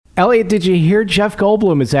Elliot, did you hear Jeff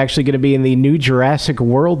Goldblum is actually going to be in the new Jurassic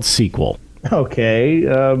World sequel? Okay.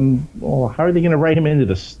 Well, how are they going to write him into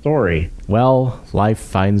the story? Well, life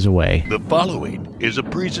finds a way. The following is a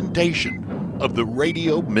presentation of the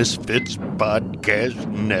Radio Misfits Podcast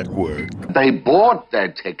Network. They bought their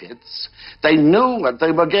tickets. They knew what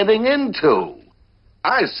they were getting into.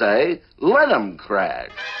 I say, let them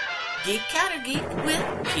crash. Geek Counter Geek with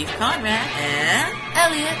Keith Conrad and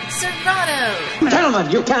Elliot Serrano. Gentlemen,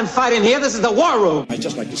 you can't fight in here. This is the war room. I'd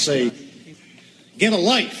just like to say, get a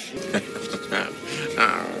life.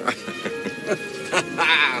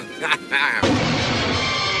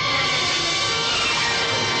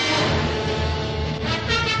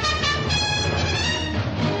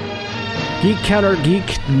 Geek Counter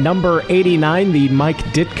Geek number 89, the Mike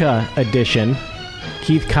Ditka edition.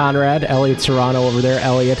 Keith Conrad, Elliot Serrano over there.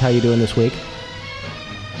 Elliot, how you doing this week?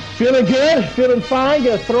 Feeling good, feeling fine.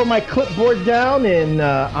 Gonna throw my clipboard down in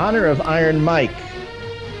honor of Iron Mike.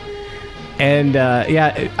 And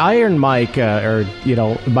Iron Mike,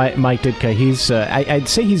 Mike Ditka, he's I'd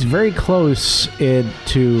say he's very close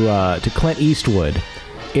to Clint Eastwood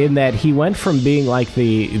in that he went from being like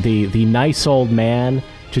the nice old man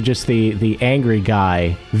to just the angry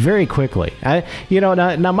guy very quickly.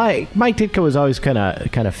 Now Mike Ditka was always kind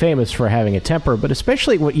of famous for having a temper, but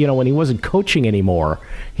especially when he wasn't coaching anymore,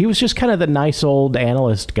 he was just kind of the nice old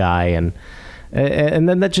analyst guy, and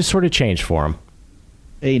then that just sort of changed for him.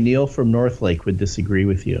 Hey, Neil from Northlake would disagree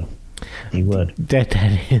with you. He would.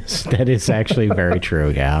 That is actually very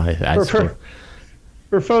true. Yeah.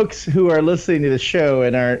 For folks who are listening to the show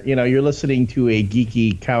and are you're listening to a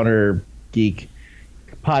geeky counter geek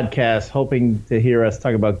podcast, hoping to hear us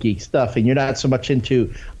talk about geek stuff, and you're not so much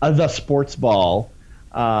into the sports ball.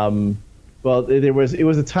 Well, it was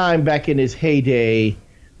a time back in his heyday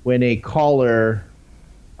when a caller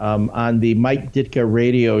on the Mike Ditka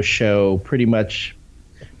radio show pretty much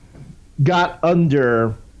got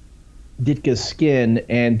under Ditka's skin,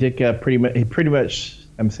 and Ditka pretty much,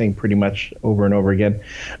 I'm saying pretty much over and over again,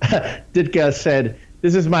 Ditka said,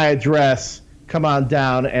 "This is my address. Come on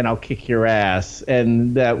down and I'll kick your ass."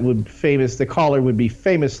 And the caller would be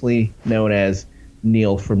famously known as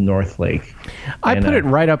Neil from Northlake. I put it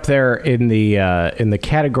right up there in the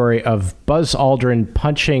category of Buzz Aldrin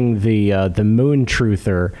punching the moon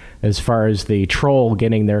truther as far as the troll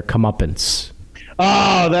getting their comeuppance.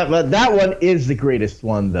 Oh, that one is the greatest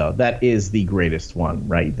one, though. That is the greatest one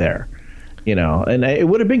right there. And it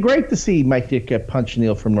would have been great to see Mike Ditka punch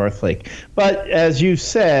Neil from Northlake. But as you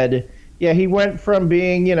said, yeah, he went from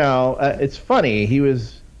being, it's funny, he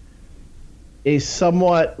was a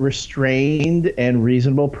somewhat restrained and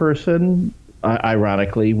reasonable person,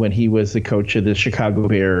 ironically, when he was the coach of the Chicago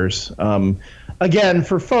Bears. Again,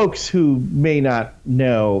 for folks who may not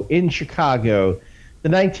know, in Chicago, the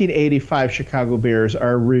 1985 Chicago Bears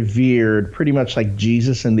are revered pretty much like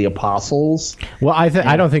Jesus and the apostles. Well, I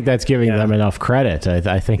don't think that's giving them enough credit.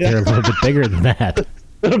 I think they're a little bit bigger than that. A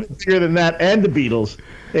little bit bigger than that, and the Beatles.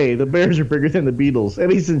 Hey, the Bears are bigger than the Beatles, at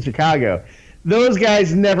least in Chicago. Those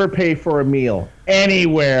guys never pay for a meal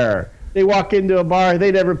anywhere. They walk into a bar,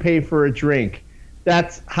 they never pay for a drink.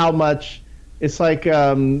 That's how much. It's like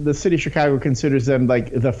the city of Chicago considers them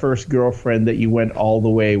like the first girlfriend that you went all the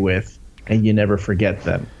way with, and you never forget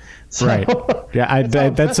them. So, right. Yeah,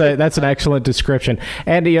 that's an excellent description.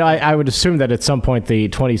 And I would assume that at some point the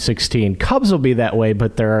 2016 Cubs will be that way,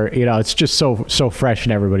 but it's just so fresh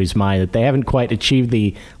in everybody's mind that they haven't quite achieved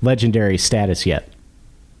the legendary status yet.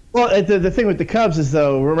 Well, the thing with the Cubs is,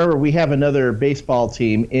 though, remember we have another baseball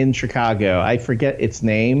team in Chicago. I forget its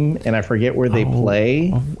name and I forget where they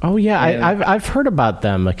play. Oh yeah, I've heard about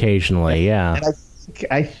them occasionally. Yeah. And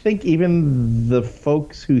I think even the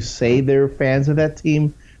folks who say they're fans of that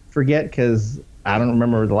team forget, because I don't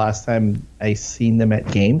remember the last time I seen them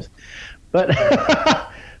at games. But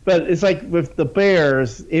but it's like with the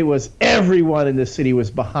Bears, it was everyone in the city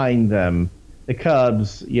was behind them. The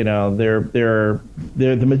Cubs, they're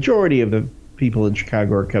the majority of the people in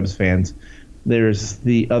Chicago are Cubs fans. There's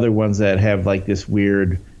the other ones that have like this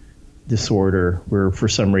weird disorder where for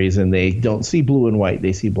some reason they don't see blue and white,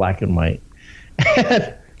 they see black and white.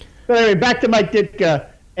 But anyway, back to Mike Ditka.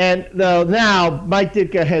 And now Mike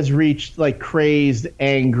Ditka has reached like crazed,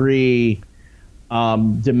 angry,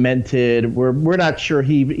 demented. We're not sure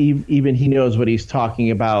he knows what he's talking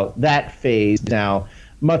about. That phase now,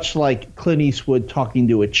 much like Clint Eastwood talking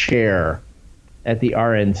to a chair at the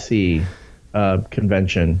RNC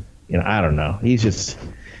convention. I don't know. He's just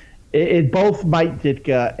both Mike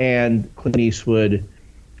Ditka and Clint Eastwood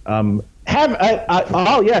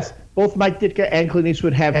both Mike Ditka and Clint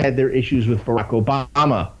Eastwood have had their issues with Barack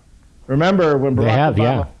Obama. Remember when Barack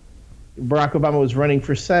Obama Barack Obama was running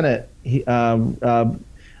for Senate, Mike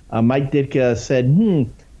Ditka said,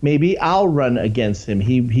 maybe I'll run against him.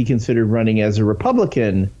 He considered running as a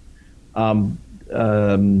Republican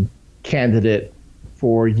candidate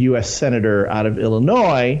for U.S. Senator out of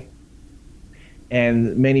Illinois.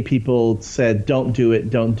 And many people said, don't do it,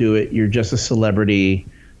 don't do it. You're just a celebrity.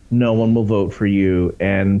 No one will vote for you.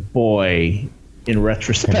 And boy, in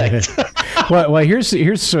retrospect. well, here's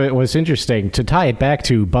what's interesting. To tie it back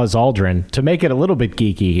to Buzz Aldrin, to make it a little bit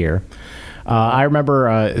geeky here, I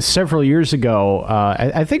remember several years ago,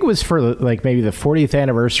 I think it was for like maybe the 40th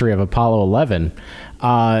anniversary of Apollo 11,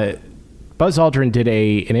 Buzz Aldrin did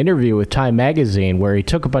an interview with Time Magazine where he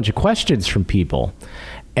took a bunch of questions from people.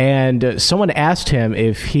 And someone asked him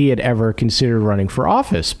if he had ever considered running for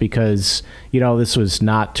office because, this was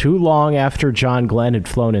not too long after John Glenn had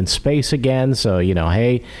flown in space again. So,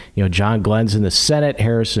 John Glenn's in the Senate.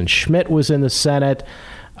 Harrison Schmitt was in the Senate.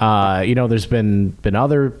 There's been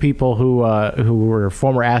other people who were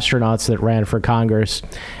former astronauts that ran for Congress.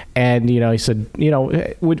 And, he said,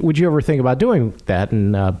 would you ever think about doing that?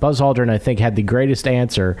 And Buzz Aldrin, I think, had the greatest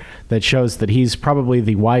answer that shows that he's probably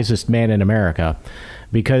the wisest man in America.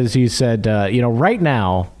 Because he said, right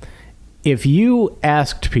now, if you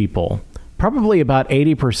asked people, probably about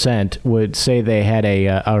 80% would say they had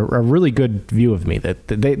a really good view of me, that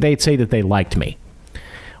they'd say that they liked me.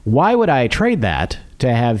 Why would I trade that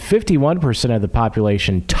to have 51% of the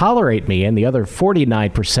population tolerate me and the other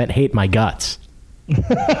 49% hate my guts?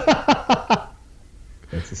 That's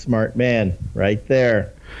a smart man right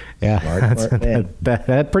there. Yeah, smart man.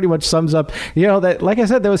 That pretty much sums up, that, like I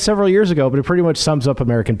said, that was several years ago, but it pretty much sums up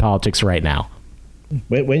American politics right now.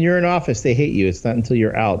 When you're in office, they hate you. It's not until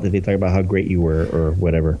you're out that they talk about how great you were or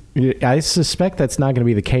whatever. I suspect that's not going to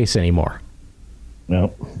be the case anymore.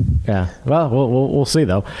 No. Yeah. Well, we'll see,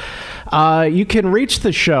 though. You can reach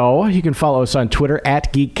the show. You can follow us on Twitter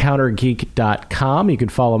at geekcountergeek.com. You can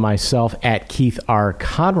follow myself at Keith R.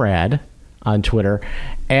 Conrad on Twitter.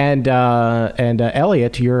 And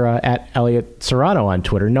Elliot, you're at Elliot Serrano on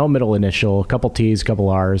Twitter. No middle initial, a couple T's, a couple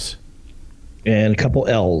R's. And a couple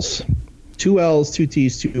L's. 2 L's, 2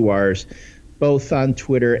 T's, 2 R's. Both on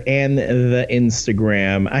Twitter and the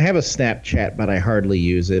Instagram. I have a Snapchat, but I hardly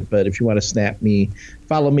use it. But if you want to snap me,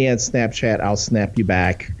 follow me on Snapchat. I'll snap you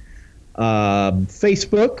back.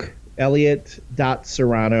 Facebook,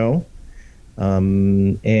 Elliot.Serrano.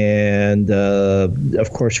 And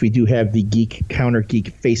of course, we do have the Geek Counter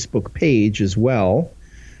Geek Facebook page as well,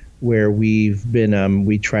 where we've been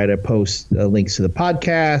we try to post links to the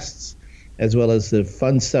podcasts as well as the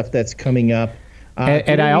fun stuff that's coming up.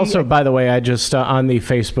 And I also, by the way, I just on the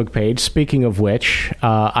Facebook page, speaking of which,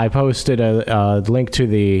 I posted a link to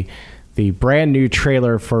the brand new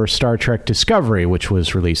trailer for Star Trek Discovery, which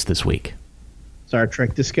was released this week. Star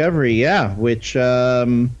Trek Discovery, yeah, which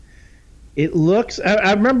it looks.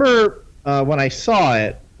 I remember when I saw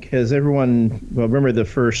it, because remember the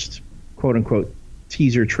first quote unquote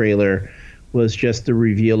teaser trailer was just the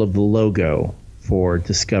reveal of the logo for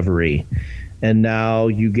Discovery. And now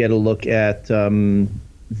you get a look at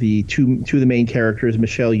the two of the main characters,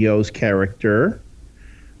 Michelle Yeoh's character.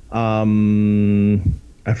 I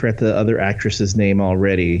forgot the other actress's name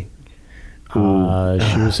already. She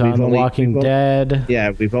was on The Walking Dead.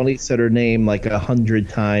 Yeah, we've only said her name like 100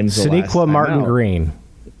 times. Sonequa Martin Green.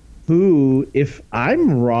 Who, if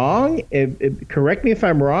I'm wrong, correct me if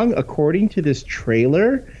I'm wrong, according to this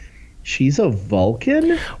trailer, she's a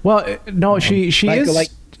Vulcan? Well, no, she is.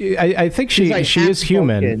 I think she is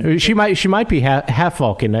human. Vulcan. She might be half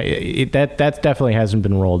Vulcan. That definitely hasn't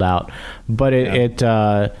been rolled out, but there's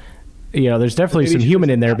definitely some human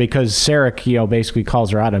in there because Sarek basically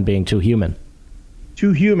calls her out on being too human.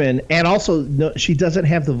 Too human, and also she doesn't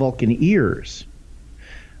have the Vulcan ears.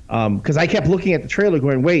 Because I kept looking at the trailer,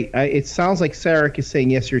 going, "Wait, it sounds like Sarek is saying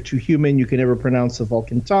yes, you're too human. You can never pronounce the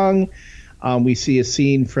Vulcan tongue." We see a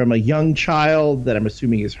scene from a young child that I'm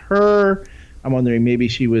assuming is her. I'm wondering maybe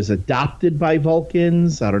she was adopted by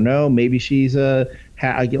Vulcans. I don't know. Maybe she's like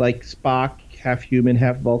Spock, half human,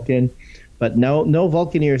 half Vulcan. But no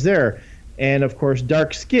Vulcan ears there. And, of course,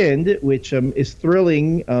 dark-skinned, which is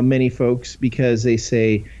thrilling many folks because they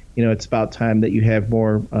say, it's about time that you have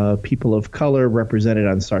more people of color represented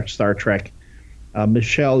on Star Trek.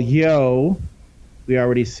 Michelle Yeoh, we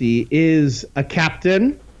already see, is a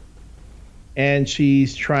captain. And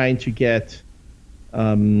she's trying to get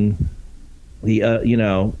a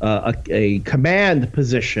command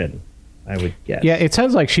position, I would guess. Yeah, it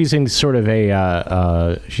sounds like she's in sort of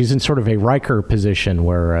a Riker position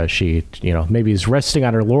where she maybe is resting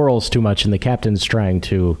on her laurels too much, and the captain's trying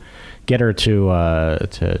to get her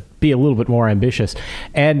to be a little bit more ambitious.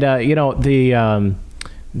 And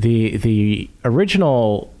the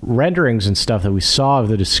original renderings and stuff that we saw of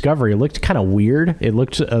the Discovery looked kind of weird. It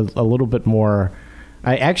looked a little bit more.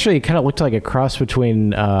 It kind of looked like a cross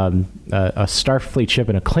between a Starfleet ship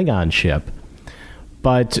and a Klingon ship.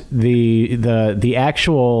 But the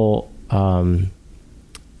actual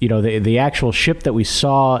the actual ship that we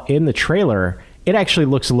saw in the trailer, it actually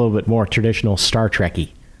looks a little bit more traditional Star Trek-y.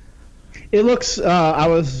 It looks. There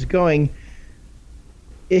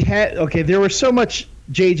was so much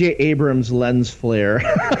J.J. Abrams lens flare.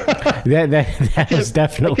 that was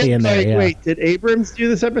definitely in there. Yeah. Wait, did Abrams do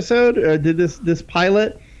this episode or did this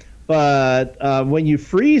pilot? But when you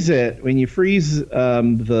freeze the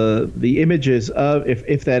images of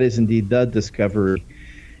if that is indeed the Discovery,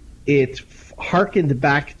 it harkened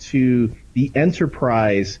back to the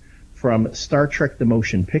Enterprise from Star Trek: The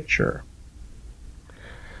Motion Picture.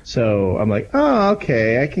 So I'm like, oh,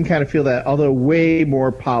 okay, I can kind of feel that, although way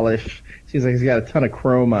more polished. Seems like he's got a ton of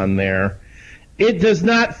chrome on there. It does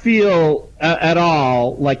not feel at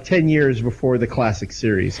all like 10 years before the classic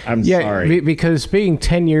series. I'm sorry. Because being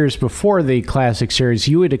 10 years before the classic series,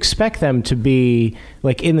 you would expect them to be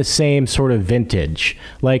like in the same sort of vintage.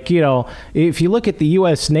 Like, if you look at the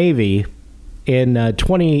U.S. Navy in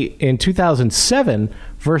 2007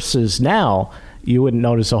 versus now, you wouldn't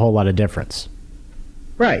notice a whole lot of difference.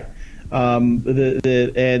 Right.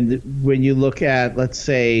 And when you look at, let's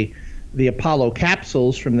say, the Apollo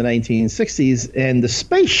capsules from the 1960s and the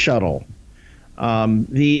space shuttle,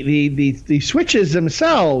 the switches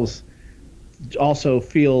themselves also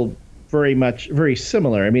feel very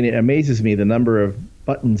similar. I mean, it amazes me the number of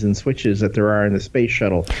buttons and switches that there are in the space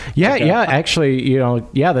shuttle. Actually,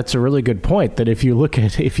 that's a really good point. That if you look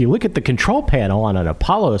at the control panel on an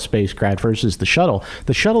Apollo spacecraft versus the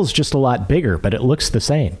shuttle's just a lot bigger, but it looks the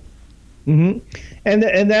same. Mm-hmm.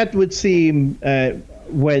 And that would seem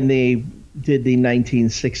when they did the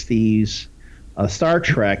 1960s Star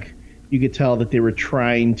Trek, you could tell that they were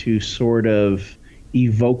trying to sort of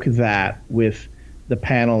evoke that with the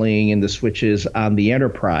paneling and the switches on the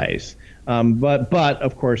Enterprise. But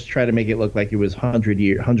of course, try to make it look like it was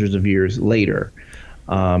hundreds of years later.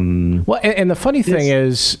 And the funny thing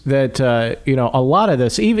is that a lot of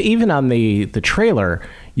this, even on the trailer,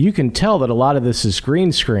 you can tell that a lot of this is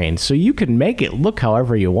green screen, so you can make it look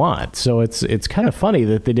however you want. So it's kind of funny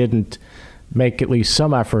that they didn't make at least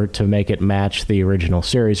some effort to make it match the original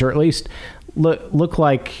series, or at least look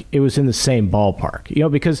like it was in the same ballpark.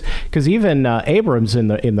 Because even Abrams in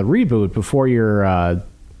the reboot, before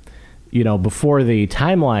before the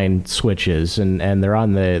timeline switches and they're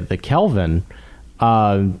on the Kelvin,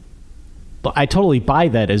 I totally buy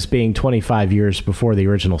that as being 25 years before the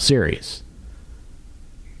original series.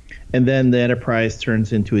 And then the Enterprise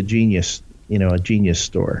turns into a genius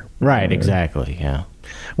store. Right, exactly, yeah.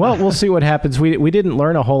 Well, we'll see what happens. We didn't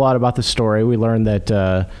learn a whole lot about the story. We learned that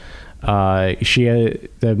the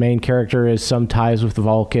main character has some ties with the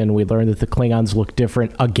Vulcan. We learned that the Klingons look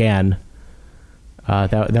different again.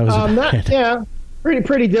 That was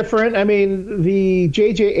pretty different. I mean, the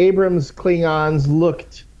J.J. Abrams Klingons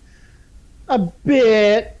looked a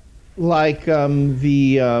bit like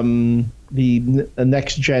the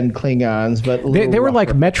next gen Klingons, but they were like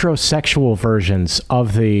metrosexual versions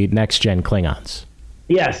of the next gen Klingons.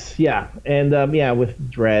 Yes, yeah, and with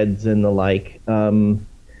dreads and the like.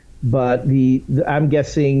 But I'm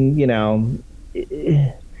guessing you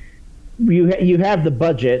have the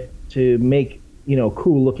budget to make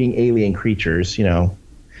cool looking alien creatures.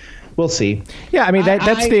 We'll see. Yeah, I mean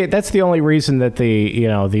that's the only reason that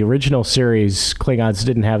the original series Klingons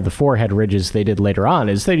didn't have the forehead ridges they did later on,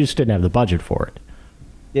 is they just didn't have the budget for it.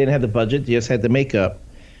 They didn't have the budget; they just had the makeup.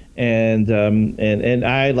 And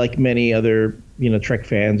I, like many other Trek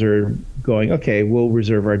fans, are going, okay, we'll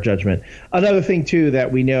reserve our judgment. Another thing too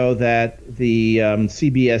that we know that the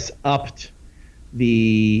CBS upped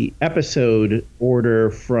the episode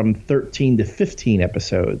order from 13 to 15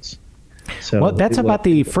 episodes. So that's about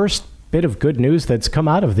the first bit of good news that's come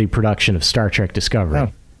out of the production of Star Trek Discovery.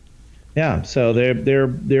 Oh. Yeah, so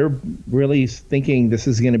they're really thinking this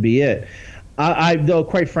is going to be it. Though,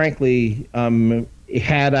 quite frankly,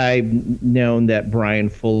 had I known that Brian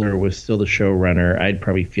Fuller was still the showrunner, I'd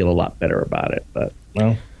probably feel a lot better about it. But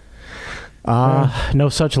no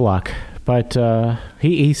such luck. But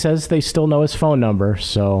he says they still know his phone number,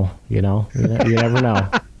 so you never know.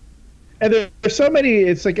 And there's so many.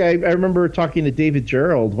 It's like I remember talking to David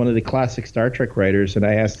Gerrold, one of the classic Star Trek writers, and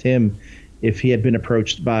I asked him if he had been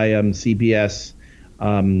approached by CBS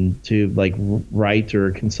to write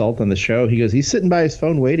or consult on the show. He goes, he's sitting by his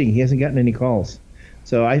phone waiting. He hasn't gotten any calls.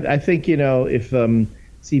 So I think, if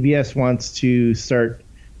CBS wants to start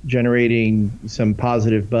generating some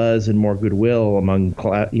positive buzz and more goodwill among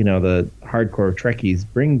the hardcore Trekkies,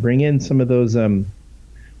 bring in some of those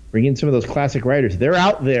classic writers. They're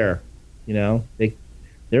out there, they're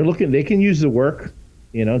looking. They can use the work,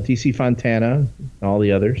 DC Fontana, all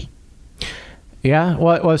the others. Yeah,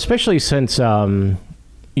 well, especially since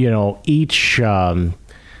each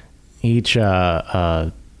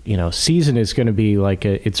season is going to be like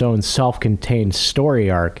its own self-contained story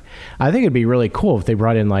arc. I think it'd be really cool if they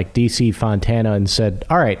brought in like DC Fontana and said,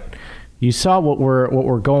 "All right, you saw what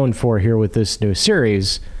we're going for here with this new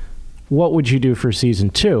series. What would you do for season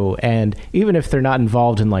 2?" And even if they're not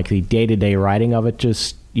involved in like the day-to-day writing of it,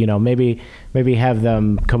 just maybe have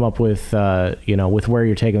them come up with with where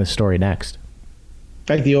you're taking the story next.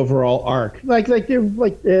 Like the overall arc, like they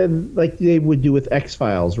would do with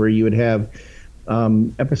X-Files, where you would have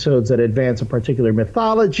episodes that advance a particular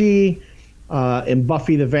mythology. In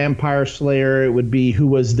Buffy the Vampire Slayer, it would be who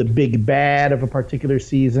was the big bad of a particular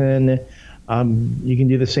season. You can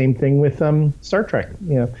do the same thing with Star Trek.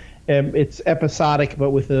 It's episodic, but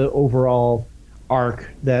with an overall arc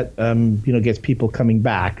that gets people coming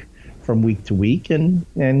back from week to week, and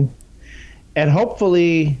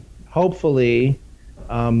hopefully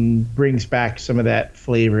brings back some of that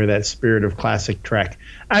flavor, that spirit of classic Trek.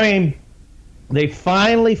 I mean, they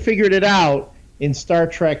finally figured it out in Star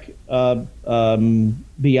Trek Beyond.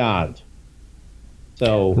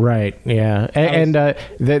 So right, yeah, and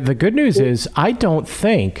the good news is I don't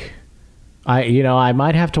think I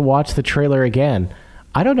might have to watch the trailer again.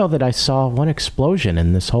 I don't know that I saw one explosion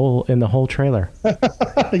in the whole trailer.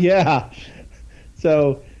 Yeah,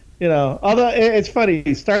 so. Although it's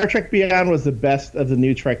funny, Star Trek Beyond was the best of the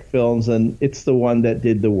new Trek films, and it's the one that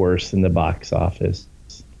did the worst in the box office.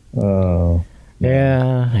 Oh.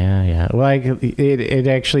 Yeah. Like it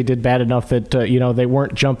actually did bad enough that they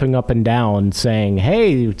weren't jumping up and down saying,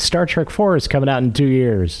 "Hey, Star Trek 4 is coming out in 2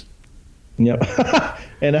 years." Yep.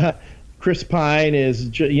 And Chris Pine is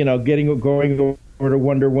going over to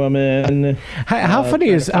Wonder Woman. How funny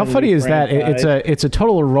is that? It's a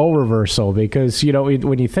total role reversal, because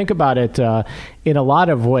when you think about it, in a lot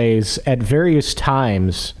of ways, at various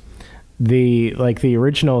times, the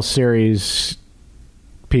original series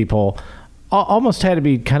people almost had to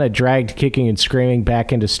be kind of dragged kicking and screaming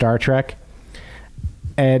back into Star Trek.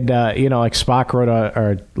 And like Spock wrote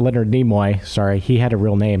or Leonard Nimoy, sorry, he had a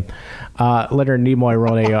real name. Leonard Nimoy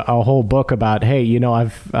wrote a whole book about, hey,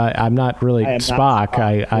 I'm not really Spock.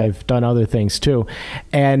 I've done other things too.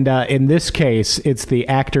 And in this case, it's the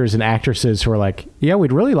actors and actresses who are like, yeah,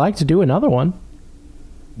 we'd really like to do another one.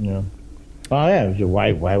 Yeah. Oh yeah.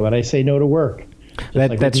 Why would I say no to work?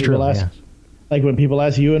 That's true. Yeah. Like when people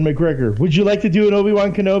ask Ewan McGregor, would you like to do an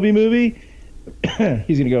Obi-Wan Kenobi movie?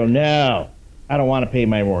 He's gonna go, no. I don't want to pay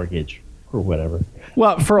my mortgage or whatever.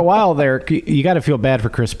 Well, for a while there, you got to feel bad for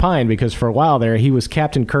Chris Pine, because for a while there, he was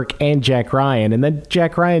Captain Kirk and Jack Ryan, and then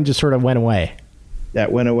Jack Ryan just sort of went away.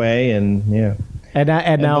 That went away, and yeah. And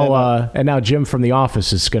now Jim from The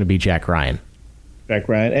Office is going to be Jack Ryan. Jack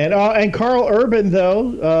Ryan, and Carl Urban,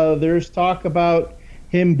 though, there's talk about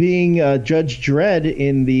him being Judge Dredd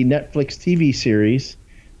in the Netflix TV series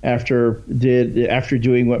after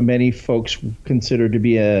doing what many folks consider to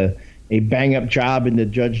be a bang-up job in the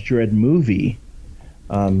Judge Dredd movie.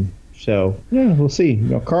 So yeah, we'll see.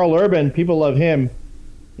 Carl Urban, people love him.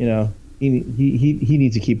 He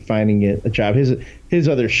needs to keep finding a job. His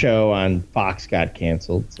other show on Fox got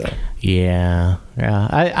canceled. So yeah.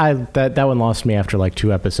 I that one lost me after like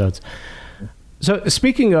 2 episodes. So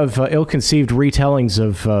speaking of ill-conceived retellings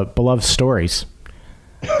of beloved stories,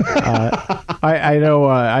 I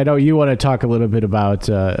know you want to talk a little bit about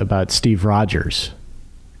Steve Rogers.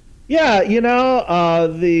 Yeah,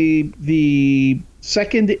 the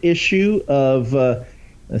second issue of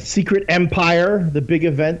Secret Empire, the big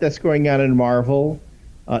event that's going on in Marvel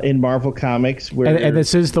Comics. And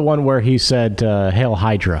this is the one where he said, Hail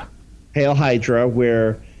Hydra. Hail Hydra,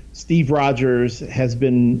 where Steve Rogers has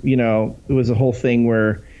been, it was a whole thing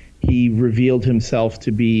where he revealed himself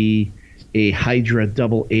to be a Hydra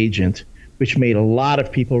double agent, which made a lot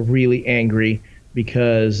of people really angry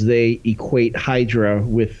because they equate Hydra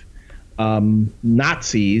with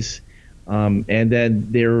Nazis, and then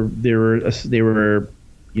there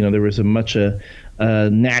was a much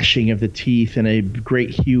gnashing of the teeth and a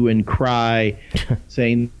great hue and cry,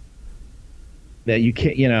 saying that you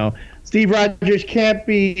can't, Steve Rogers can't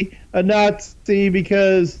be a Nazi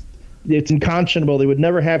because it's unconscionable. They would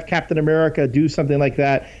never have Captain America do something like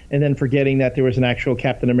that, and then forgetting that there was an actual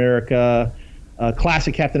Captain America,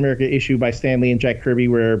 classic Captain America issue by Stan Lee and Jack Kirby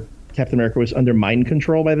where Captain America was under mind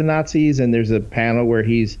control by the Nazis, and there's a panel where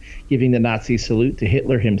he's giving the Nazi salute to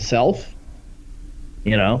Hitler himself.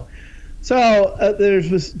 So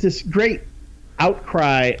there's this great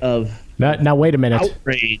outcry of now wait a minute.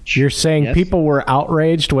 Outrage. You're saying Yes? people were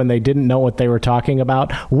outraged when they didn't know what they were talking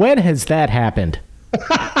about? When has that happened?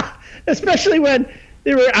 Especially when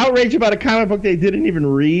they were outraged about a comic book they didn't even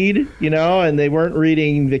read, and they weren't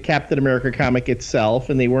reading the Captain America comic itself,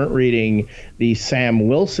 and they weren't reading the Sam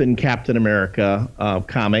Wilson Captain America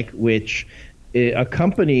comic, which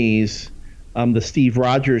accompanies the Steve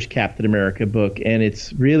Rogers Captain America book, and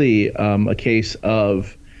it's really a case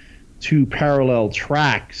of two parallel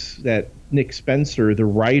tracks that Nick Spencer, the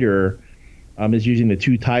writer, is using the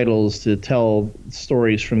two titles to tell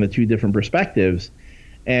stories from the two different perspectives.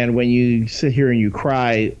 And when you sit here and you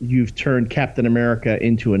cry, you've turned Captain America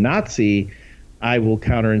into a Nazi, I will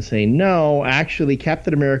counter and say, no, actually,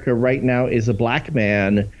 Captain America right now is a black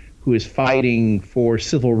man who is fighting for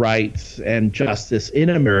civil rights and justice in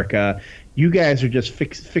America. You guys are just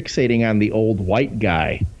fixating on the old white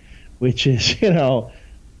guy, which is,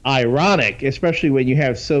 ironic, especially when you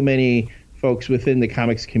have so many folks within the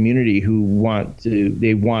comics community who want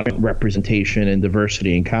representation and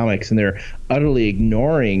diversity in comics, and they're utterly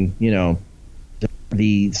ignoring,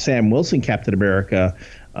 the Sam Wilson Captain America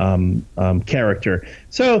character.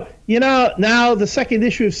 So, now the second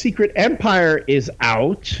issue of Secret Empire is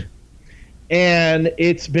out, and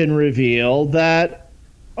it's been revealed that,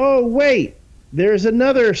 oh, wait, there's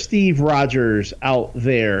another Steve Rogers out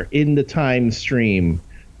there in the time stream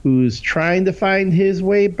who's trying to find his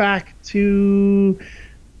way back to,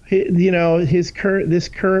 this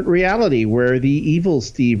current reality where the evil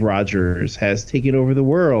Steve Rogers has taken over the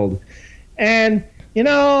world. And,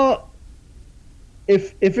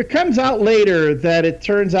 if it comes out later that it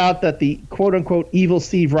turns out that the quote-unquote evil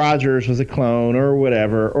Steve Rogers was a clone or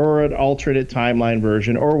whatever, or an alternate timeline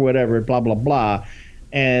version or whatever, blah, blah, blah,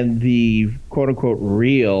 and the quote-unquote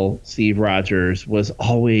real Steve Rogers was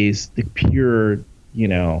always the pure,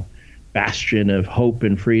 bastion of hope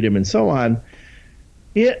and freedom and so on.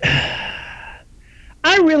 I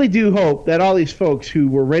really do hope that all these folks who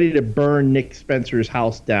were ready to burn Nick Spencer's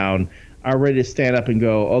house down are ready to stand up and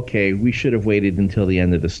go, okay, we should have waited until the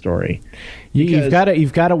end of the story. You've got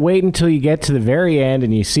to wait until you get to the very end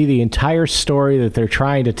and you see the entire story that they're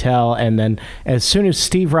trying to tell, and then as soon as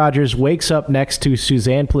Steve Rogers wakes up next to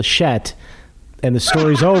Suzanne Plachette and the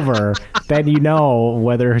story's over, then you know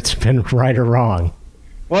whether it's been right or wrong.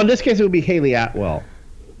 Well, in this case, it would be Haley Atwell.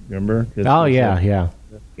 Remember? Oh, yeah.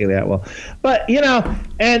 Haley Atwell. But,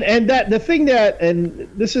 and that the thing that, and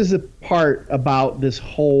this is the part about this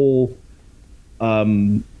whole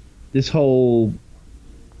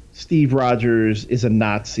Steve Rogers is a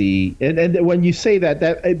Nazi, and when you say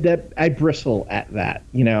that I bristle at that,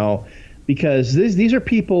 because these are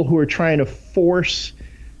people who are trying to force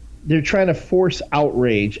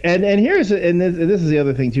outrage, and this is the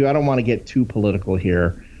other thing too. I don't want to get too political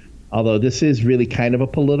here, although this is really kind of a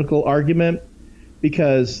political argument,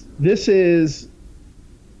 because this is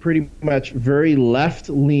pretty much very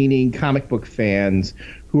left-leaning comic book fans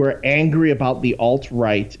who are angry about the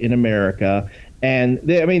alt-right in America. And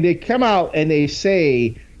they come out and they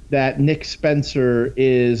say that Nick Spencer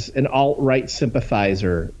is an alt-right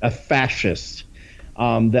sympathizer, a fascist.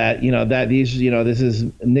 This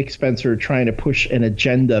is Nick Spencer trying to push an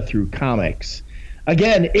agenda through comics.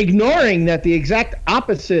 Again, ignoring that the exact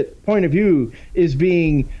opposite point of view is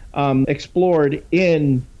being explored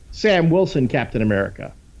in Sam Wilson Captain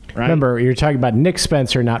America. Right? Remember, you're talking about Nick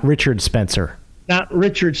Spencer, not Richard Spencer. Not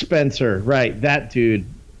Richard Spencer, right? That dude,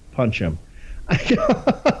 punch him.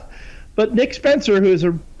 But Nick Spencer, who is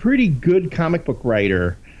a pretty good comic book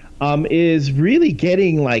writer, is really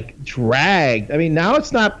getting dragged. Now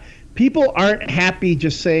it's not, people aren't happy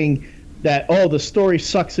just saying that, oh, the story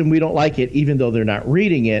sucks and we don't like it, even though they're not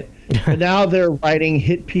reading it. But now they're writing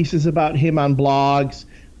hit pieces about him on blogs.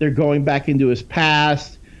 They're going back into his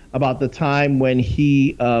past about the time when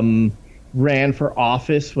he ran for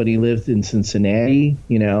office when he lived in Cincinnati,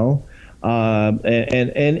 and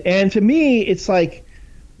to me, it's like,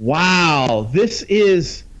 wow, this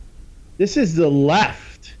is the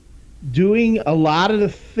left doing a lot of the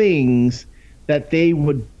things that they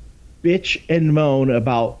would bitch and moan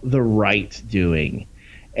about the right doing,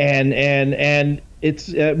 and it's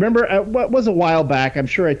remember what was a while back. I'm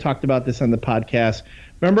sure I talked about this on the podcast.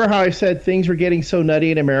 Remember how I said things were getting so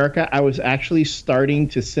nutty in America? I was actually starting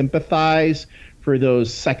to sympathize for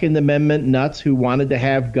those Second Amendment nuts who wanted to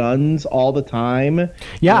have guns all the time.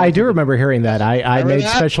 Yeah, I do remember hearing that. I made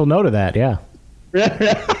special note of that, yeah.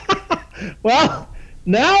 Well,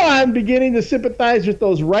 Now I'm beginning to sympathize with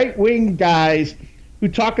those right-wing guys who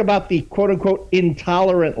talk about the quote-unquote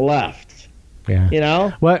intolerant left. Yeah. You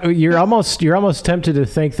know? Well, you're almost tempted to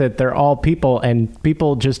think that they're all people, and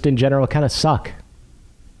people just in general kind of suck.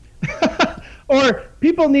 Or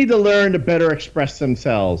people need to learn to better express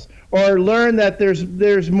themselves, or learn that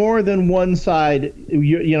there's more than one side,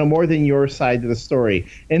 more than your side to the story,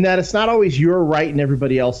 and that it's not always you're right and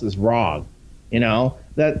everybody else is wrong. They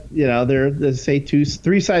say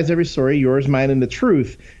three sides to every story, yours, mine, and the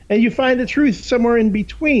truth, and you find the truth somewhere in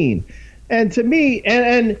between. And to me,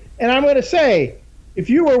 and I'm going to say, if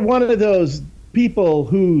you were one of those people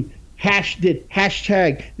who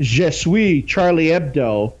hashtag Je suis Charlie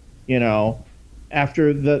Hebdo,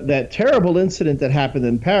 after that terrible incident that happened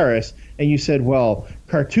in Paris, and you said, well,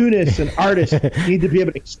 cartoonists and artists need to be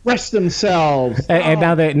able to express themselves. And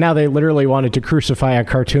now they literally wanted to crucify a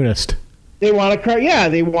cartoonist. They want to,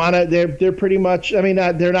 they want to. They're pretty much. I mean,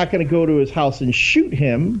 they're not going to go to his house and shoot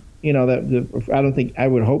him. I don't think. I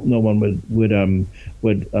would hope no one would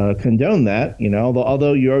condone that.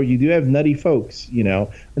 Although you do have nutty folks.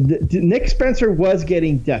 Nick Spencer was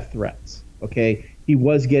getting death threats. Okay, he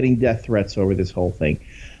was getting death threats over this whole thing.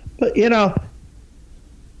 But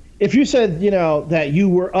if you said that you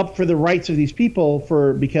were up for the rights of these people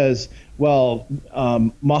because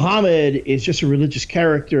Muhammad is just a religious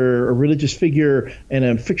character, a religious figure, and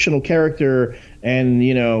a fictional character, and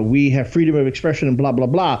we have freedom of expression and blah blah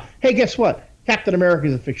blah. Hey, guess what? Captain America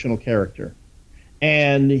is a fictional character,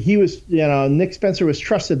 and he was, Nick Spencer was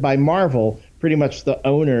trusted by Marvel, pretty much the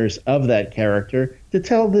owners of that character, to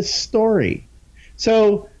tell this story.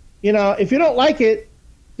 So, if you don't like it,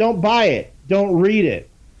 don't buy it, don't read it.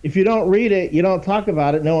 If you don't read it, you don't talk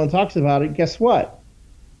about it, no one talks about it, guess what?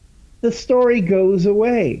 The story goes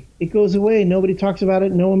away. It goes away. Nobody talks about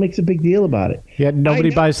it. No one makes a big deal about it. Yeah, nobody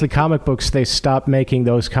buys the comic books. They stop making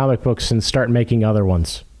those comic books and start making other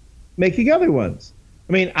ones. I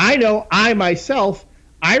mean, I know I myself,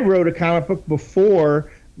 I wrote a comic book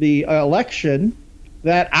before the election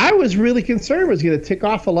that I was really concerned was going to tick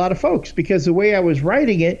off a lot of folks, because the way I was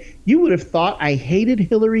writing it, you would have thought I hated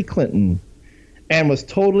Hillary Clinton and was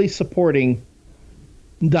totally supporting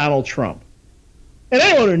Donald Trump. And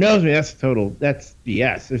anyone who knows me, that's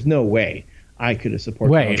BS. There's no way I could have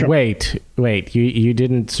supported Donald Trump. Wait. You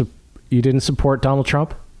didn't support Donald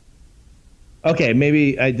Trump? Okay,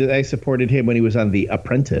 maybe I supported him when he was on The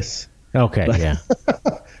Apprentice. Okay, yeah.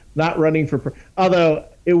 Not running for... Although,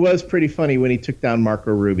 it was pretty funny when he took down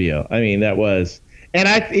Marco Rubio. I mean, that was...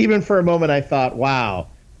 And even for a moment, I thought, wow,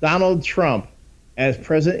 Donald Trump as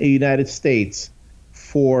President of the United States,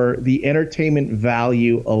 for the entertainment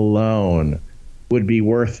value alone, would be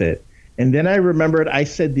worth it. And then I remembered I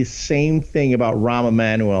said the same thing about Rahm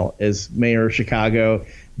Emanuel as mayor of Chicago.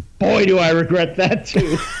 Boy, do I regret that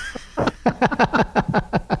too.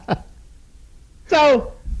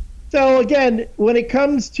 So again, when it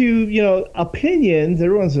comes to opinions,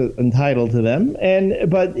 everyone's entitled to them.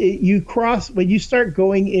 But when you start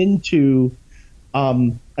going into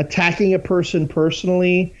attacking a person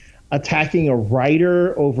personally, attacking a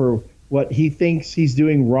writer over what he thinks he's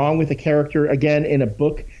doing wrong with a character, again, in a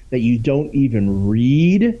book that you don't even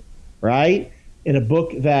read, right? In a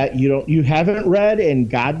book that you haven't read in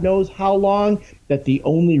God knows how long, that the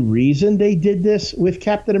only reason they did this with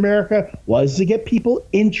Captain America was to get people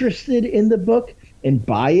interested in the book and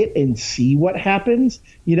buy it and see what happens.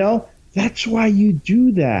 That's why you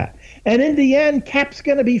do that. And in the end, Cap's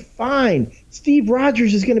going to be fine. Steve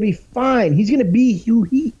Rogers is going to be fine. He's going to be who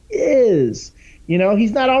he is.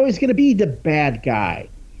 He's not always going to be the bad guy,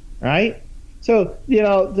 right? So,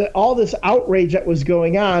 all this outrage that was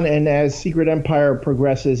going on, and as Secret Empire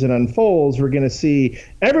progresses and unfolds, we're going to see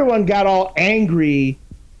everyone got all angry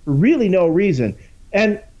for really no reason.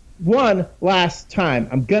 And one last time,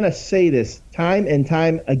 I'm going to say this time and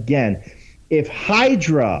time again. If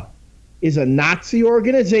Hydra is a Nazi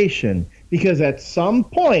organization because at some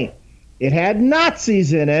point it had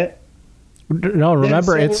Nazis in it, no,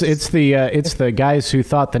 remember, it's the guys who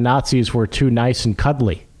thought the Nazis were too nice and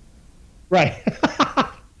cuddly. Right.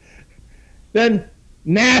 Then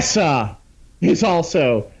NASA is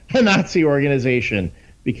also a Nazi organization,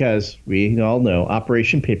 because we all know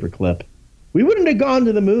Operation Paperclip. We wouldn't have gone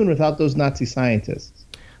to the moon without those Nazi scientists.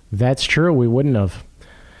 That's true. We wouldn't have.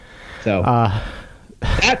 So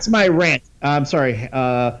that's my rant. I'm sorry.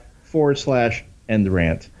 / end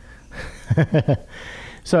rant.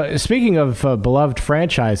 So, speaking of beloved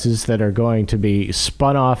franchises that are going to be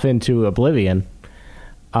spun off into oblivion,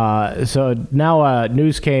 so now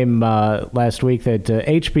news came last week that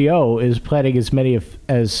HBO is planning as many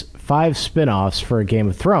as 5 spin-offs for Game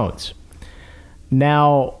of Thrones.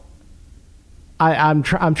 Now, I'm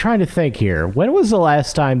trying to think here. When was the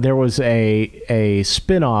last time there was a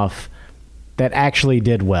spin-off that actually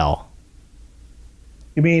did well?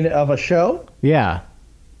 You mean of a show? Yeah.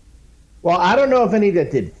 Well, I don't know of any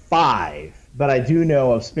that did 5, but I do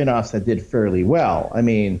know of spin-offs that did fairly well. I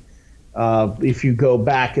mean, if you go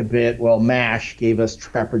back a bit, well, MASH gave us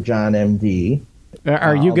Trapper John MD.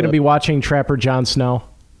 Are you going to be watching Trapper Jon Snow?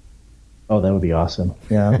 Oh, that would be awesome.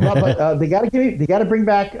 Yeah, no, but they got to bring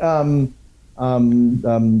back the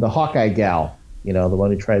Hawkeye gal. You know, the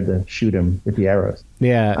one who tried to shoot him with the arrows.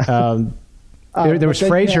 Yeah. There was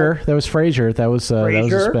Frasier. There was Frasier. That was a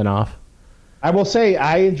spinoff. I will say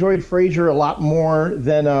I enjoyed Frasier a lot more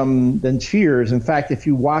than Cheers. In fact, if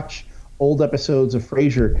you watch old episodes of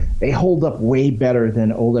Frasier, they hold up way better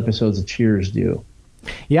than old episodes of Cheers do.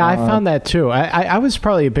 Yeah, I found that too. I was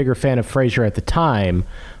probably a bigger fan of Frasier at the time,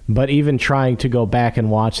 but even trying to go back and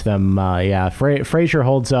watch them, Frasier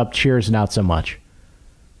holds up. Cheers, not so much.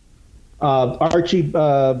 Archie,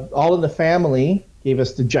 All in the Family gave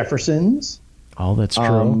us the Jeffersons. Oh, that's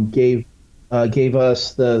true. Gave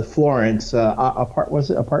us the Florence was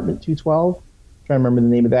it Apartment 212? I'm trying to remember the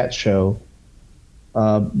name of that show.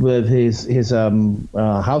 With his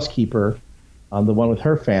housekeeper, the one with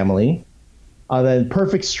her family. Then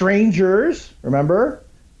Perfect Strangers, remember?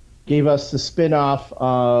 Gave us the spin-off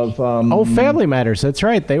of Family Matters. That's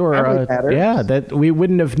right. They were Family Matters. that we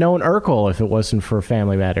wouldn't have known Urkel if it wasn't for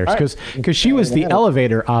Family Matters, because she was the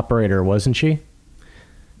elevator operator, wasn't she?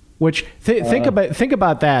 Which think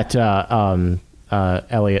about that,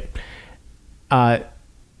 Elliot.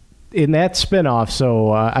 In that spinoff,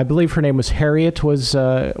 so I believe her name was Harriet. Was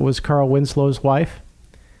Carl Winslow's wife?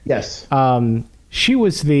 Yes. She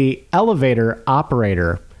was the elevator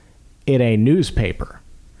operator in a newspaper.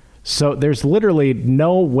 So there's literally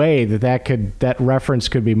no way that reference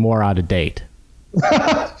could be more out of date.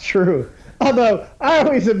 True. Although I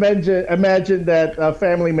always imagined that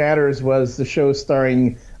Family Matters was the show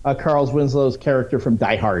starring Carl Winslow's character from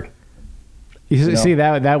Die Hard. See,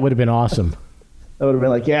 that would have been awesome. That would have been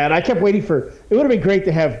like, yeah, and I kept waiting for it. Would have been great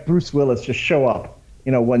to have Bruce Willis just show up,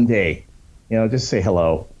 one day, just say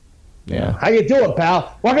hello. Yeah. How you doing,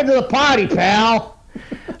 pal? Welcome to the party, pal.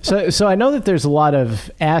 So I know that there's a lot of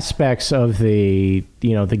aspects of the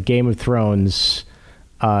Game of Thrones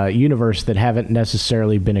universe that haven't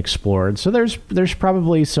necessarily been explored. So there's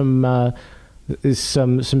probably some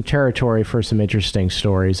territory for some interesting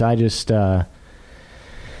stories. I just don't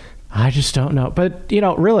know. But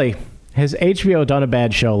really, has HBO done a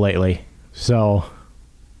bad show lately? So.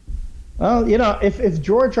 Well, if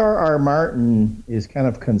George R.R. Martin is kind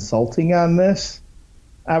of consulting on this,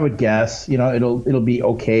 I would guess, it'll be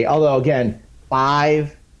okay. Although, again,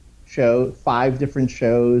 5 different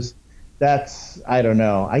shows. That's, I don't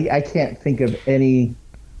know. I can't think of any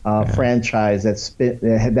franchise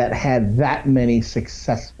that had that many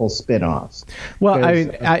successful spin-offs. Well,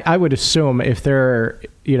 I would assume if they're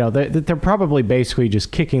probably basically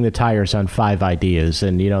just kicking the tires on 5 ideas,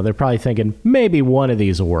 and they're probably thinking maybe one of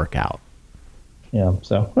these will work out. Yeah,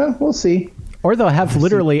 so we'll see. Or they'll have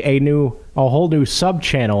literally a whole new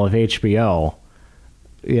sub-channel of HBO,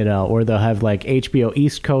 or they'll have like HBO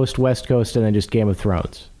East Coast, West Coast, and then just Game of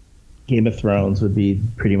Thrones. Game of Thrones would be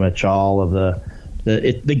pretty much all of the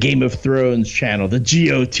Game of Thrones channel, the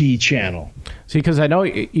GOT channel. See, because I know,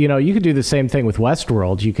 you could do the same thing with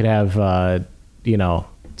Westworld. You could have,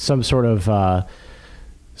 some sort of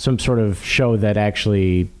show that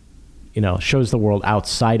actually, shows the world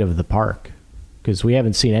outside of the park, because we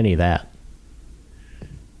haven't seen any of that.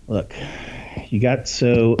 Look, you got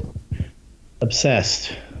so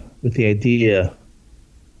obsessed with the idea.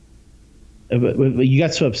 You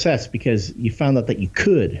got so obsessed because you found out that you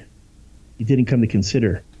could. You didn't come to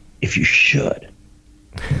consider if you should.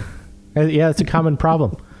 Yeah, it's a common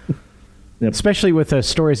problem. Yep. Especially with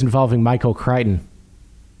stories involving Michael Crichton.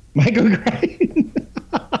 Michael Crichton.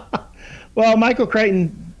 Well, Michael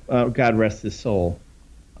Crichton, God rest his soul,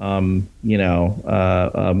 didn't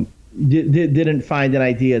find an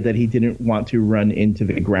idea that he didn't want to run into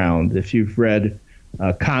the ground. If you've read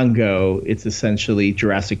Congo, it's essentially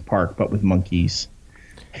Jurassic Park, but with monkeys.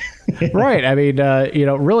 Right. I mean,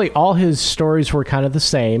 really all his stories were kind of the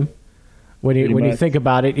same. When you think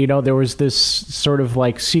about it, there was this sort of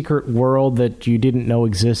like secret world that you didn't know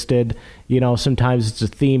existed. Sometimes it's a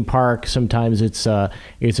theme park, sometimes it's a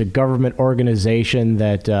government organization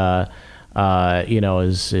that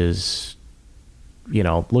is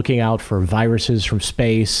looking out for viruses from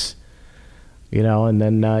space. And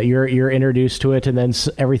then you're introduced to it, and then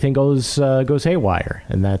everything goes haywire,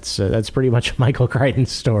 and that's pretty much Michael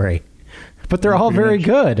Crichton's story. But they're all very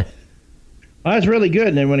good. Well, that's really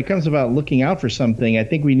good. And when it comes about looking out for something, I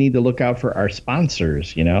think we need to look out for our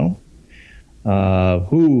sponsors, who,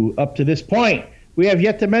 up to this point, we have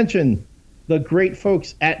yet to mention the great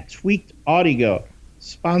folks at Tweaked Audio,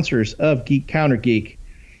 sponsors of Geek Counter Geek.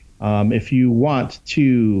 If you want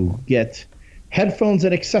to get headphones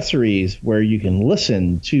and accessories where you can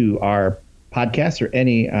listen to our podcast or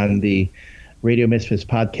any on the Radio Misfits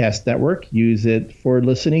Podcast Network, use it for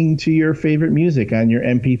listening to your favorite music on your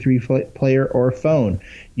MP3 player or phone.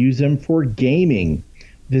 Use them for gaming.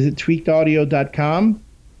 Visit tweakedaudio.com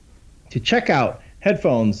to check out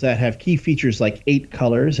headphones that have key features like 8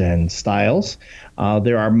 colors and styles.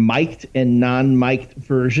 There are mic'd and non-mic'd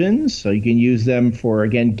versions, so you can use them for,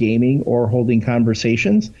 again, gaming or holding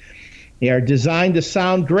conversations. They are designed to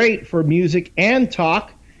sound great for music and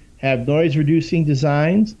talk, have noise-reducing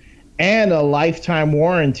designs, and a lifetime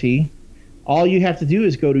warranty. All you have to do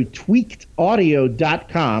is go to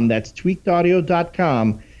tweakedaudio.com, that's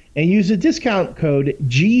tweakedaudio.com, and use the discount code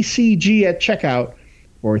GCG at checkout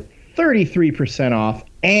for 33% off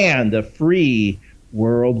and a free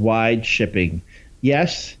worldwide shipping.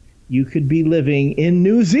 Yes, you could be living in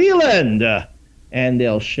New Zealand, and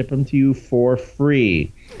they'll ship them to you for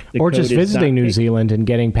free. Or just visiting New Zealand and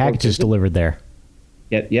getting packages delivered there.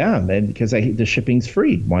 Yeah, because the shipping's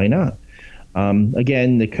free. Why not?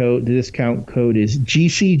 Again, the discount code is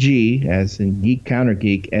GCG, as in Geek Counter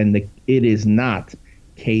Geek, and it is not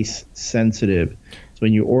case sensitive. So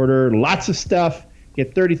when you order lots of stuff,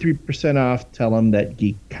 get 33% off. Tell them that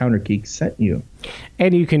Geek Counter Geek sent you.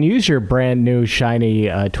 And you can use your brand new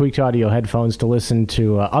shiny Tweaked Audio headphones to listen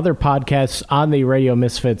to other podcasts on the Radio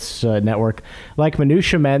Misfits network, like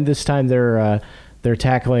Minutia Men. This time they're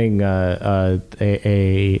tackling a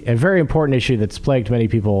very important issue that's plagued many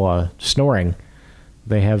people, snoring.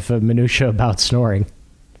 They have minutia about snoring.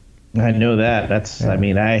 I know that. That's. Yeah. I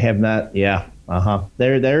mean, I have not. Yeah.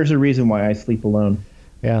 There's a reason why I sleep alone.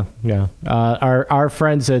 Yeah. Our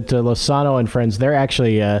friends at Lozano and Friends, they're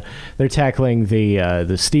actually they're tackling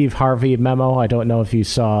the Steve Harvey memo. I don't know if you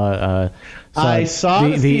saw. I saw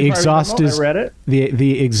the exhaustive. Memo. I read it.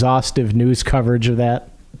 The exhaustive news coverage of that.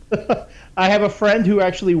 I have a friend who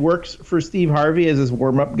actually works for Steve Harvey as his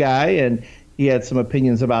warm-up guy, and he had some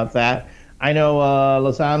opinions about that. I know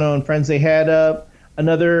Lozano and Friends, they had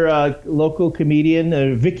another local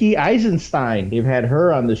comedian, Vicky Eisenstein. They've had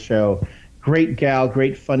her on the show. Great gal,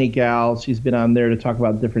 great funny gal. She's been on there to talk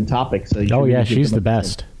about different topics. So she's the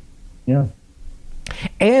best. Yeah.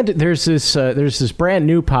 And there's this brand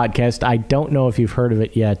new podcast. I don't know if you've heard of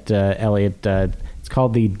it yet, Elliot. It's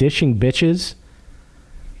called the Dishing Bitches.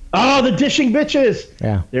 Oh, the Dishing Bitches.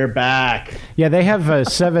 Yeah. They're back. Yeah, they have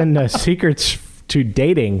 7 secrets to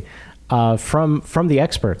dating from the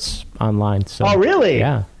experts online. So, oh, really?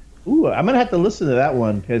 Yeah. Ooh, I'm going to have to listen to that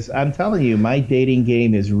one because I'm telling you, my dating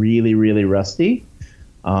game is really, really rusty.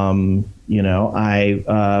 In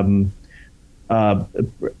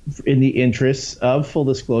the interests of full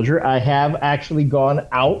disclosure, I have actually gone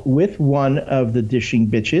out with one of the Dishing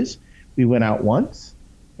Bitches. We went out once,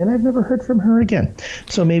 and I've never heard from her again.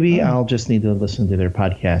 So maybe I'll just need to listen to their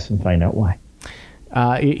podcast and find out why.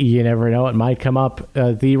 You never know. It might come up.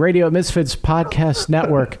 The Radio Misfits Podcast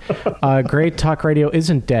Network, Great Talk Radio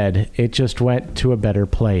isn't dead. It just went to a better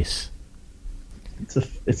place.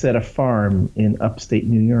 It's at a farm in upstate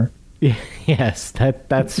New York. Yes,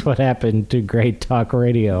 that's what happened to Great Talk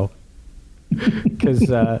Radio. Because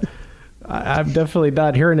I'm definitely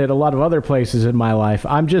not hearing it a lot of other places in my life.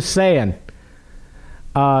 I'm just saying.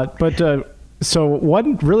 So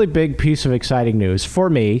one really big piece of exciting news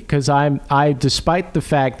for me, because I despite the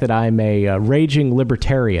fact that I'm a raging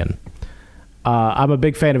libertarian, I'm a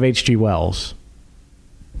big fan of H.G. Wells.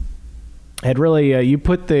 And really, you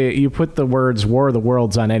put the words "War of the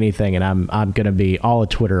Worlds" on anything, and I'm going to be all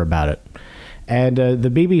at Twitter about it. And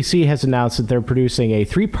the BBC has announced that they're producing a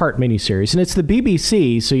 3-part miniseries, and it's the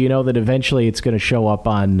BBC, so you know that eventually it's going to show up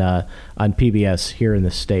on PBS here in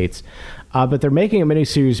the States. But they're making a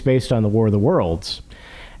miniseries based on the War of the Worlds.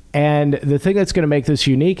 And the thing that's going to make this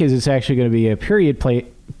unique is it's actually going to be a period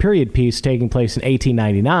piece taking place in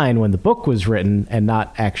 1899 when the book was written and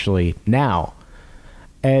not actually now.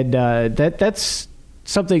 And that's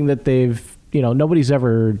something that nobody's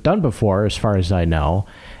ever done before as far as I know.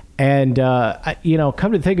 And,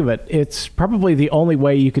 come to think of it, it's probably the only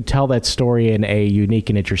way you could tell that story in a unique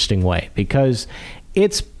and interesting way, because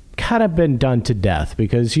it's kind of been done to death.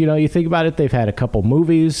 Because, you think about it, they've had a couple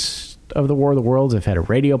movies of the War of the Worlds. They've had a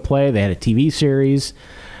radio play. They had a TV series.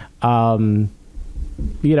 How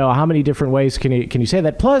many different ways can you say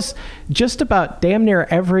that? Plus, just about damn near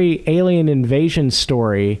every alien invasion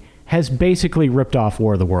story has basically ripped off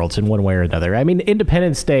War of the Worlds in one way or another. I mean,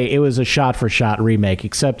 Independence Day, it was a shot-for-shot remake,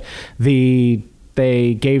 except they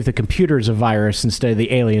gave the computers a virus instead of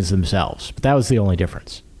the aliens themselves. But that was the only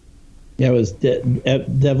difference. Yeah, it was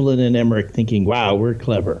Devlin and Emmerich thinking, wow, we're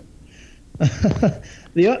clever. That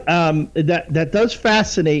does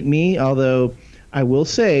fascinate me, although I will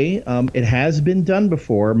say it has been done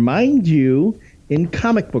before. Mind you, in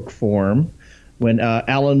comic book form, when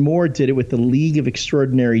Alan Moore did it with the League of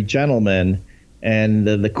Extraordinary Gentlemen, and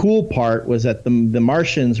the cool part was that the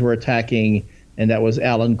Martians were attacking, and that was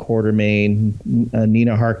Alan Quatermain,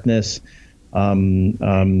 Nina Harkness, Dr.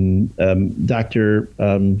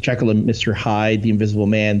 Jekyll and Mr. Hyde, the Invisible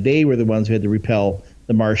Man. They were the ones who had to repel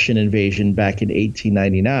the Martian invasion back in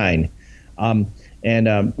 1899.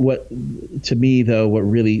 What to me though, what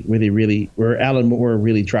really where Alan Moore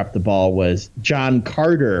really dropped the ball was John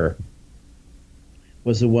Carter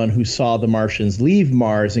was the one who saw the Martians leave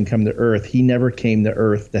Mars and come to Earth. He never came to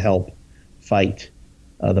Earth to help fight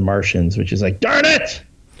the Martians, which is like, darn it!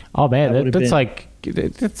 Oh man, that's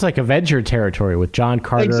like Avenger territory with John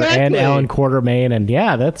Carter and Alan Quatermain, and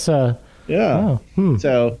that's So,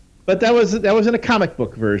 but that was in a comic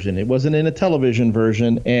book version. It wasn't in a television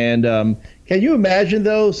version. And can you imagine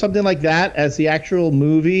though something like that as the actual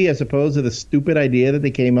movie, as opposed to the stupid idea that they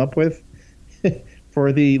came up with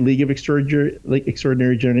for the League of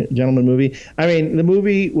Extraordinary Gentlemen movie? I mean, the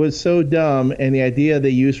movie was so dumb, and the idea they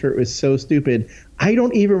used for it was so stupid. I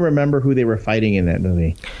don't even remember who they were fighting in that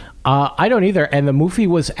movie. I don't either. And the movie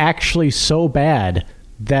was actually so bad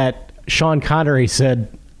that Sean Connery said,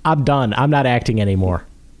 "I'm done. I'm not acting anymore."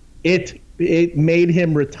 It made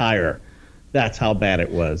him retire. That's how bad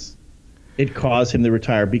it was. It caused him to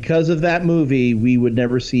retire. Because of that movie, we would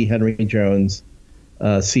never see Henry Jones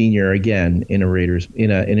Sr. again in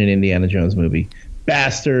an Indiana Jones movie.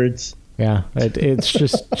 Bastards. Yeah, it's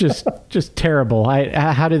just terrible.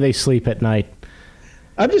 How do they sleep at night?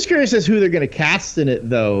 I'm just curious as who they're going to cast in it,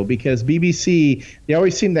 though, because BBC, they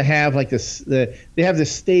always seem to have like this. They have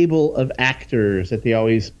this stable of actors that they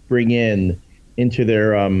always bring into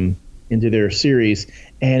their series.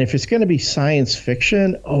 And if it's going to be science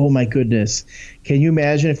fiction, oh my goodness, can you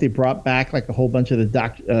imagine if they brought back like a whole bunch of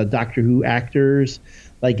the Doctor Who actors,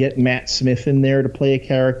 like get Matt Smith in there to play a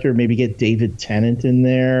character, maybe get David Tennant in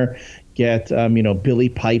there, get Billy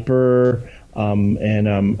Piper.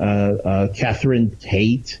 And Catherine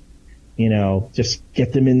Tate, just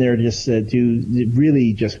get them in there, just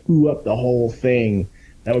just who up the whole thing.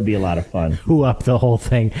 That would be a lot of fun. Who up the whole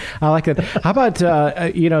thing? I like that. How about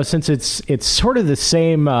since it's sort of the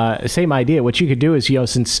same idea, what you could do is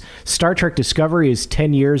since Star Trek Discovery is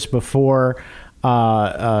 10 years before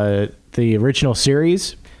the original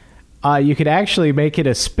series. You could actually make it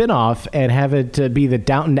a spin-off and have it be the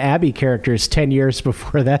Downton Abbey characters 10 years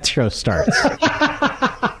before that show starts.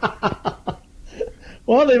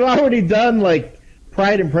 Well, they've already done like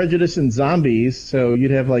Pride and Prejudice and Zombies, so you'd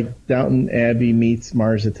have like Downton Abbey meets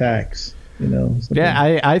Mars Attacks.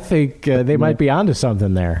 Yeah, I think they might be onto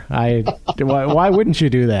something there. Why wouldn't you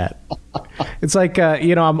do that? It's like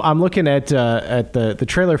I'm looking at the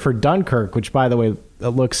trailer for Dunkirk, which by the way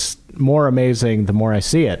looks more amazing the more I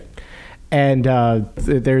see it. And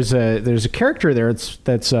there's a character there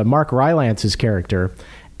that's Mark Rylance's character,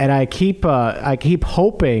 and I keep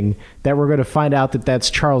hoping that we're going to find out that that's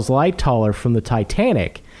Charles Lightoller from the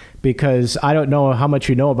Titanic, because I don't know how much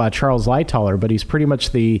you know about Charles Lightoller, but he's pretty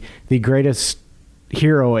much the greatest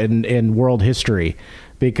hero in world history,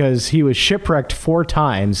 because he was shipwrecked 4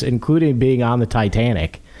 times, including being on the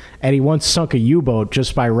Titanic, and he once sunk a U-boat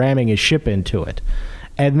just by ramming his ship into it.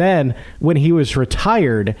 And then when he was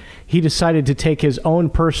retired, he decided to take his own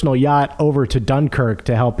personal yacht over to Dunkirk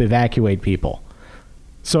to help evacuate people.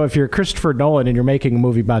 So if you're Christopher Nolan and you're making a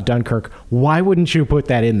movie about Dunkirk, why wouldn't you put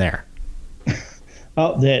that in there?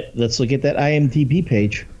 Let's look at that IMDb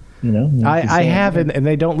page. I have, and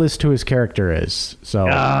they don't list who his character is. So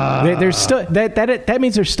there's still that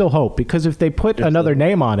means there's still hope, because if they put another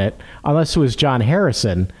name on it, unless it was John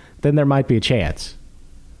Harrison, then there might be a chance.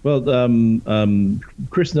 Well,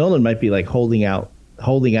 Chris Nolan might be like holding on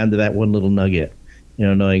to that one little nugget,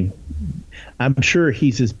 knowing. I'm sure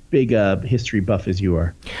he's as big a history buff as you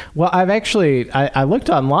are. Well, I've actually I looked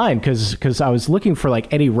online because I was looking for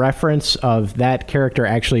like any reference of that character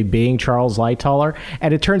actually being Charles Lightoller,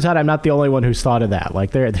 and it turns out I'm not the only one who's thought of that. Like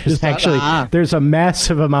there's actually there's a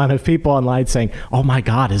massive amount of people online saying, "Oh my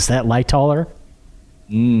God, is that Lightoller?"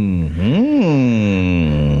 Well,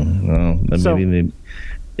 maybe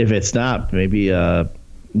if it's not, maybe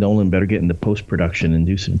Nolan better get into post-production and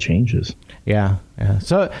do some changes. Yeah.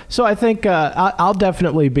 So I think I'll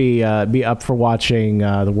definitely be up for watching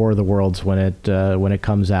the War of the Worlds when it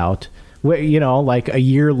comes out. Like a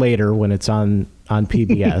year later when it's on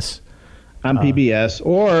PBS. On PBS,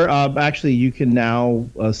 or actually, you can now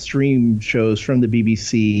stream shows from the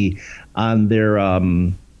BBC on their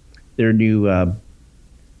new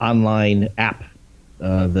online app,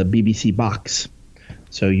 the BBC Box.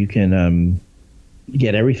 So you can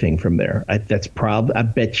get everything from there. I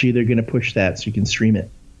bet you they're going to push that so you can stream it.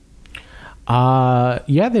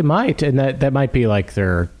 Yeah, they might, and that might be like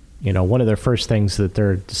their, one of their first things that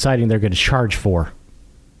they're deciding they're going to charge for.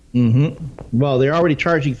 Mm-hmm. Well, they're already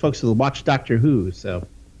charging folks to watch Doctor Who, so.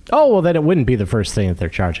 Oh, well, then it wouldn't be the first thing that they're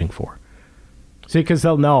charging for. See, because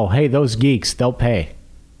they'll know, hey, those geeks, they'll pay.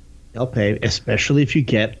 They'll pay, especially if you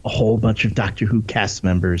get a whole bunch of Doctor Who cast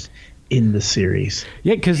members in the series.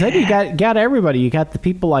 Yeah, because then you got everybody. You got the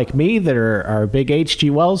people like me that are big H.G.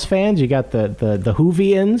 Wells fans. You got the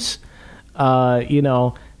Whovians.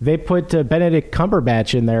 They put Benedict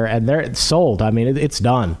Cumberbatch in there, and they're sold. I mean, it's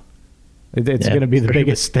done. It's going to be the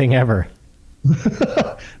biggest thing ever.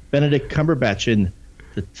 Benedict Cumberbatch in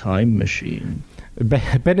The Time Machine.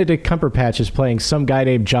 Benedict Cumberbatch is playing some guy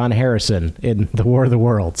named John Harrison in The War of the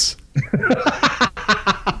Worlds.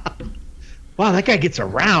 Wow, that guy gets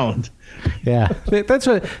around. Yeah, that's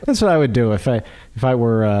what I would do if I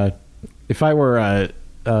were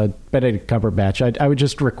Benedict Cumberbatch. I would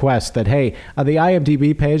just request that, hey, on the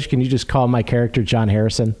IMDb page, can you just call my character John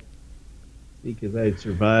Harrison? Because I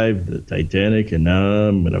survived the Titanic, and now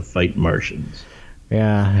I'm going to fight Martians.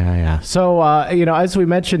 Yeah. So, as we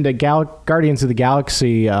mentioned, Guardians of the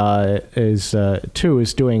Galaxy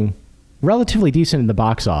is doing relatively decent in the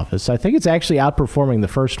box office. I think it's actually outperforming the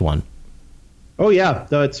first one. Oh yeah,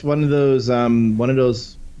 so it's one of those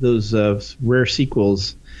rare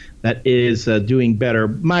sequels that is doing better.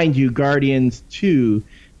 Mind you, Guardians 2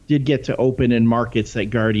 did get to open in markets that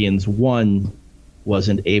Guardians 1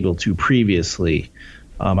 wasn't able to previously.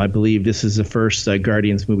 I believe this is the first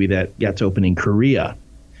Guardians movie that got to open in Korea.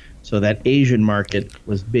 So that Asian market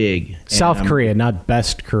was big. South Korea, not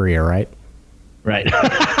best Korea, right? Right.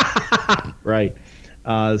 Right.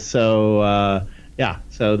 So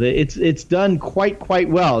it's done quite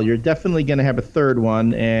well. You're definitely going to have a third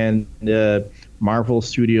one, and Marvel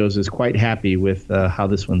Studios is quite happy with how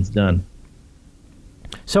this one's done.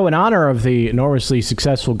 So in honor of the enormously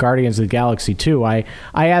successful Guardians of the Galaxy 2, I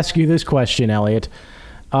ask you this question, Elliot.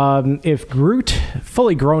 If Groot,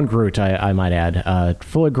 fully grown Groot, I might add,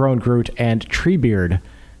 fully grown Groot and Treebeard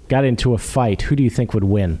got into a fight, who do you think would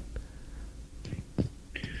win?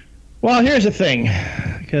 Well, here's the thing,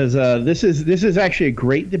 because this is actually a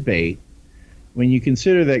great debate when you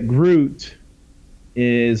consider that Groot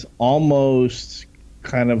is almost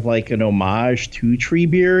kind of like an homage to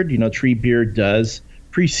Treebeard. Treebeard does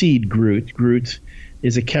precede Groot. Groot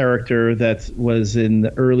is a character that was in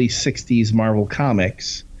the early 60s Marvel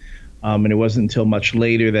Comics, and it wasn't until much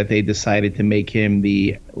later that they decided to make him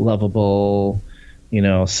the lovable,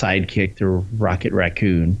 sidekick to Rocket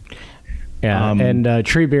Raccoon. Yeah, and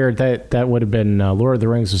Treebeard, that would have been Lord of the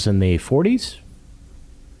Rings was in the 40s?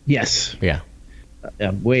 Yes. Yeah.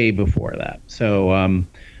 Way before that. So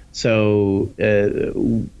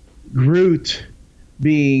Groot,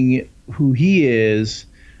 being who he is,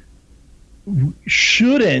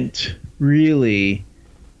 shouldn't really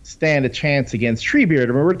stand a chance against Treebeard. I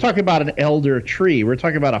mean, we're talking about an elder tree. We're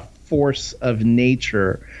talking about a force of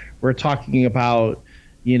nature. We're talking about,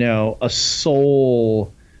 a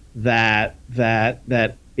soul that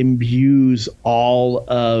imbues all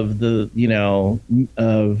of the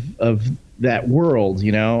of that world.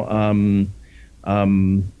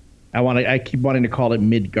 I keep wanting to call it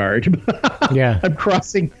Midgard. Yeah, I'm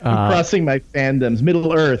crossing my fandoms.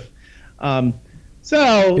 Middle Earth.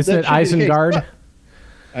 So isn't it Isengard?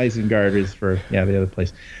 Isengard is for the other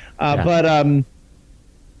place. But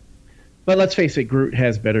let's face it, Groot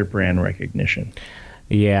has better brand recognition.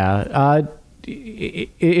 Yeah.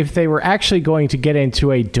 If they were actually going to get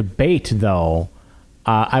into a debate, though,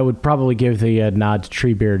 I would probably give the nod to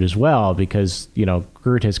Treebeard as well, because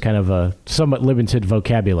Groot has kind of a somewhat limited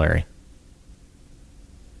vocabulary.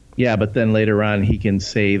 Yeah, but then later on he can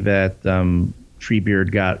say that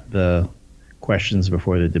Treebeard got the questions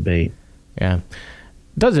before the debate. Yeah.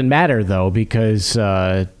 Doesn't matter, though, because...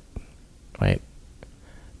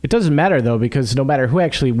 It doesn't matter, though, because no matter who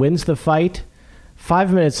actually wins the fight,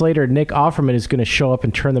 5 minutes later, Nick Offerman is going to show up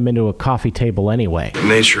and turn them into a coffee table anyway.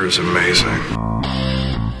 Nature is amazing.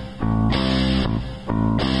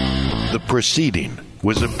 The preceding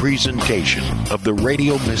was a presentation of the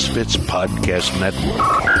Radio Misfits Podcast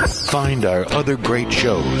Network. Find our other great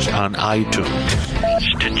shows on iTunes,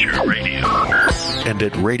 Stitcher Radio, and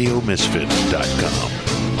at RadioMisfits.com.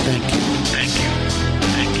 Thank you.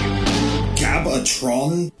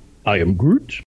 Gabatron? I am Groot.